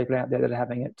there's more people out there that are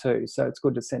having it too. So it's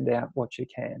good to send out what you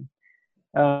can.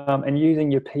 And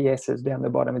using your PSs down the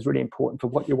bottom is really important for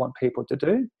what you want people to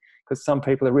do. Because some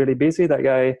people are really busy. They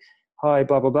go, hi,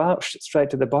 blah, blah, blah, straight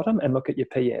to the bottom and look at your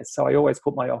PS. So I always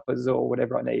put my offers or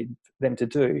whatever I need them to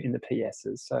do in the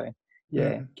PSs. So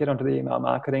yeah, get onto the email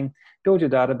marketing, build your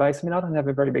database. I mean, I don't have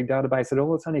a very big database at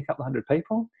all. It's only a couple of hundred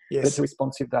people, but it's a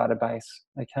responsive database.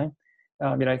 Okay.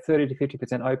 30 to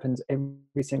 50% opens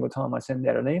every single time I send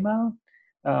out an email,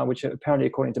 which apparently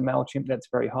according to MailChimp, that's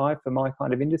very high for my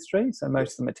kind of industry. So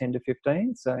most of them are 10 to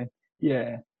 15. So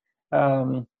yeah.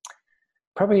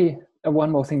 Probably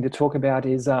one more thing to talk about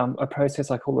is a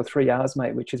process I call the 3 R's,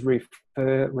 mate, which is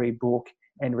refer, rebook,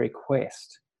 and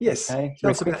request. Yes. Okay?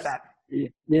 Tell us about that.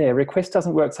 Yeah, request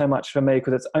doesn't work so much for me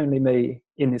because it's only me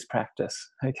in this practice,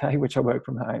 okay, which I work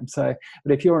from home. So,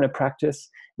 but if you're in a practice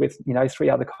with, 3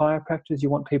 other chiropractors, you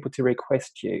want people to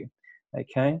request you,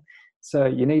 okay? So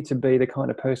you need to be the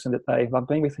kind of person that they love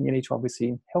being with, and you need to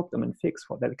obviously help them and fix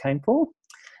what they came for.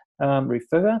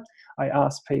 Refer. I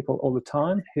ask people all the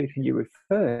time, who can you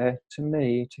refer to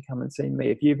me to come and see me?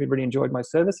 If you've really enjoyed my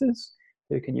services,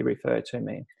 who can you refer to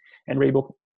me? And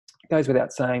rebook goes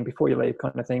without saying, before you leave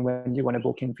kind of thing, when you want to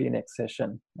book in for your next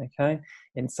session, okay?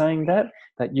 In saying that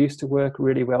used to work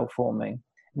really well for me.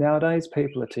 Nowadays,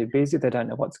 people are too busy. They don't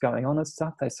know what's going on and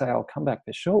stuff. They say, I'll come back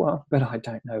for sure, but I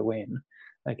don't know when.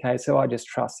 Okay, so I just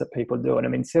trust that people do it. I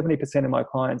mean, 70% of my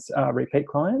clients are repeat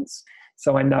clients.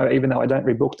 So I know even though I don't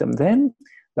rebook them then,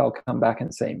 they'll come back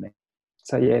and see me.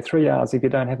 So yeah, 3 R's, if you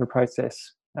don't have a process,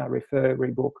 refer,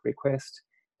 rebook, request,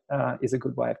 is a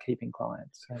good way of keeping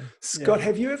clients. So, Scott,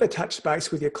 have you ever touched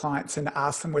base with your clients and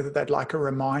asked them whether they'd like a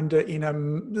reminder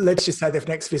in let's just say their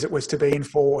next visit was to be in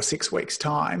 4 or 6 weeks'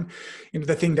 time?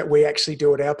 The thing that we actually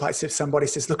do at our place, if somebody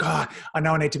says, look, I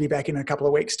know I need to be back in a couple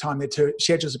of weeks' time, their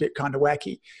schedule's a bit kind of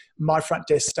wacky. My front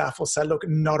desk staff will say, look,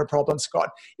 not a problem, Scott.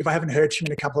 If I haven't heard from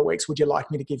you in a couple of weeks, would you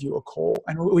like me to give you a call?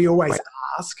 And we always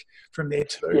ask from there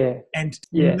too. Yeah. And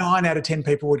 9 out of 10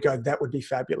 people would go, that would be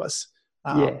fabulous.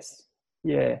 Yes.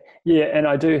 Yeah. And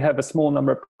I do have a small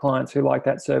number of clients who like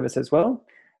that service as well.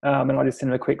 And I just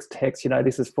send them a quick text,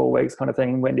 this is 4 weeks kind of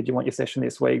thing. When did you want your session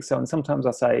this week? So, and sometimes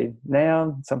I say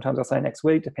now, sometimes I say next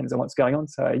week, depends on what's going on.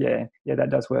 So yeah,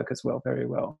 that does work as well, very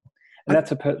well. And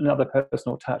that's another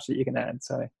personal touch that you can add.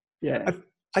 So yeah.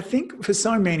 I think for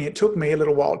so many, it took me a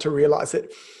little while to realize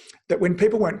that when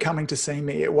people weren't coming to see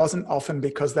me, it wasn't often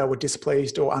because they were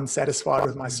displeased or unsatisfied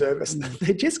with my service.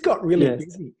 They just got really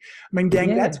busy. I mean,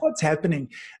 gang, that's what's happening.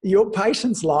 Your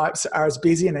patients' lives are as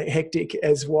busy and hectic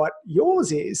as what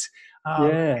yours is.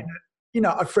 And,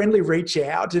 a friendly reach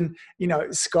out, and,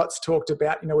 Scott's talked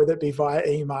about, whether it be via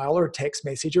email or a text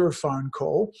message or a phone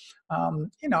call, and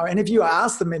if you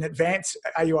ask them in advance,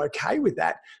 are you okay with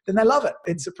that? Then they love it.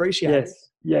 It's appreciated. Yes.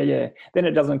 Yeah. Then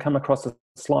it doesn't come across as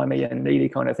slimy and needy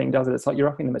kind of thing, does it? It's like you're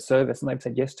offering them a service and they've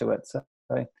said yes to it. So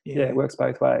it works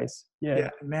both ways.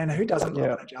 Yeah. Man, who doesn't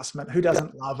love an adjustment? Who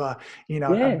doesn't love a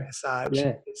massage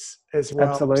as well?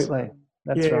 Absolutely.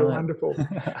 That's right. Wonderful.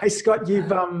 Hey, Scott,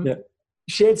 you've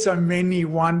shared so many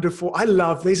wonderful,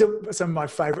 these are some of my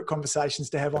favorite conversations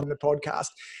to have on the podcast,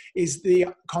 is the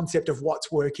concept of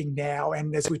what's working now.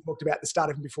 And as we talked about at the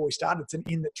start, even before we started, it's an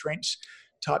in the trench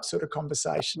type sort of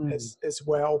conversation as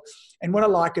well. And what I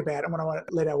like about it, and what I want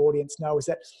to let our audience know, is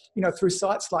that, through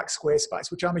sites like Squarespace,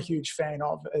 which I'm a huge fan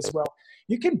of as well,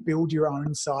 you can build your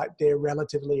own site there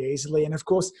relatively easily. And of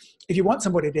course, if you want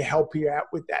somebody to help you out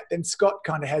with that, then Scott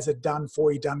kind of has a done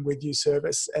for you, done with you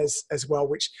service as well,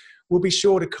 which we'll be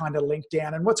sure to kind of link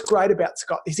down. And what's great about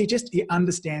Scott is he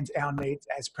understands our needs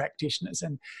as practitioners,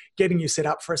 and getting you set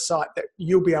up for a site that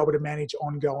you'll be able to manage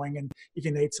ongoing, and if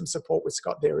you need some support with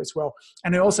Scott there as well.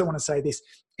 And I also want to say this,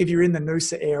 if you're in the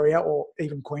Noosa area or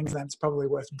even Queensland, it's probably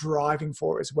worth driving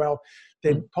for as well.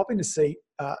 Then pop in to see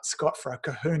Scott for a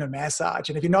Kahuna massage.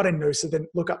 And if you're not in Noosa, then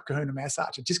look up Kahuna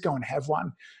massage and just go and have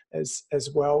one as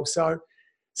well. So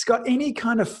Scott, any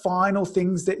kind of final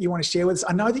things that you want to share with us?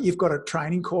 I know that you've got a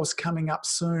training course coming up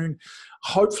soon,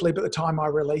 hopefully by the time I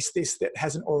release this, that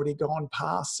hasn't already gone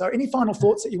past. So any final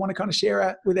thoughts that you want to kind of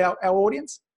share with our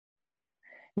audience?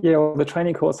 Yeah, well, the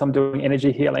training course I'm doing,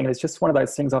 energy healing, it's just one of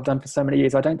those things I've done for so many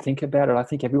years. I don't think about it. I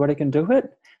think everybody can do it.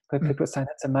 But people are saying,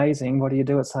 that's amazing. What do you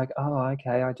do? It's like, oh,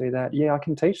 okay, I do that. Yeah, I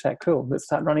can teach that. Cool. Let's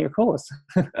start running a course.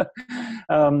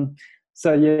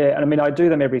 So yeah, and I mean, I do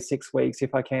them every 6 weeks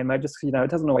if I can. It just, it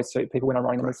doesn't always suit people when I'm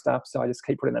running them and stuff. So I just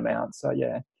keep putting them out. So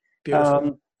yeah.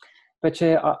 Beautiful. But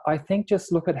yeah, I think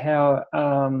just look at how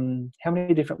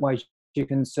many different ways you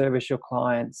can service your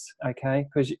clients. Okay.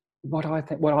 Because what I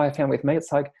found with me,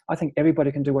 it's like, I think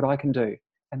everybody can do what I can do,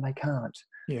 and they can't.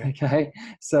 Yeah. Okay.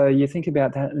 So you think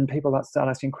about that, and people start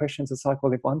asking questions. It's like,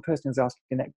 well, if one person is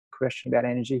asking that question about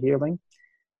energy healing,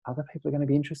 other people are going to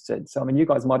be interested. So, I mean, you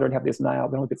guys might already have this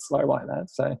nailed, but I'm a bit slow like that.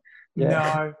 So,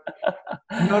 No,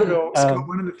 not at all. Scott,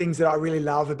 one of the things that I really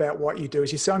love about what you do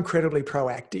is you're so incredibly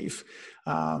proactive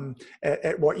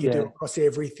at what you do across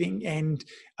everything. And,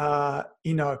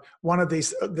 one of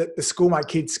these, the school my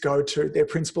kids go to, their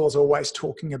principal is always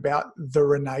talking about the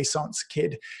Renaissance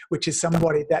kid, which is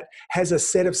somebody that has a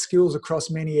set of skills across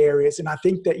many areas. And I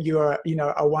think that you are,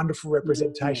 a wonderful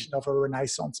representation of a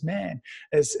Renaissance man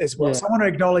as well. Yeah. So I want to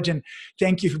acknowledge and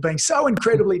thank you for being so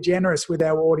incredibly generous with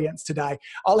our audience today.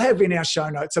 I'll have in our show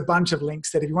notes a bunch of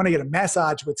links that if you want to get a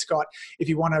massage with Scott, if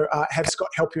you want to have Scott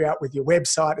help you out with your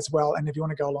website as well, and if you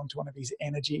want to go along to one of his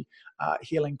energy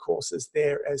healing courses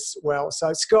there as well.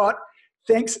 So Scott,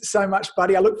 thanks so much,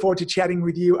 buddy. I look forward to chatting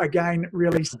with you again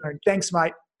really soon. Thanks,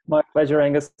 mate. My pleasure,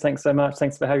 Angus. Thanks so much.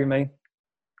 Thanks for having me.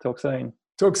 Talk soon.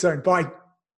 Talk soon. Bye.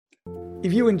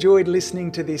 If you enjoyed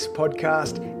listening to this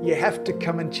podcast, you have to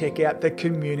come and check out the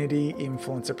Community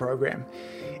Influencer Program.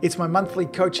 It's my monthly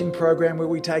coaching program where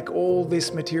we take all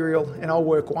this material and I'll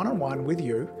work one-on-one with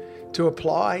you to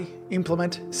apply,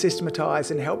 implement, systematize,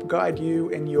 and help guide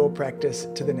you and your practice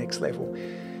to the next level.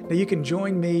 Now you can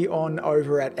join me on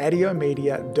over at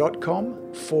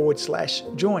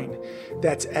adiomedia.com/join.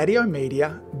 That's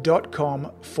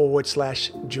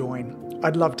adiomedia.com/join.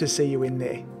 I'd love to see you in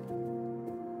there.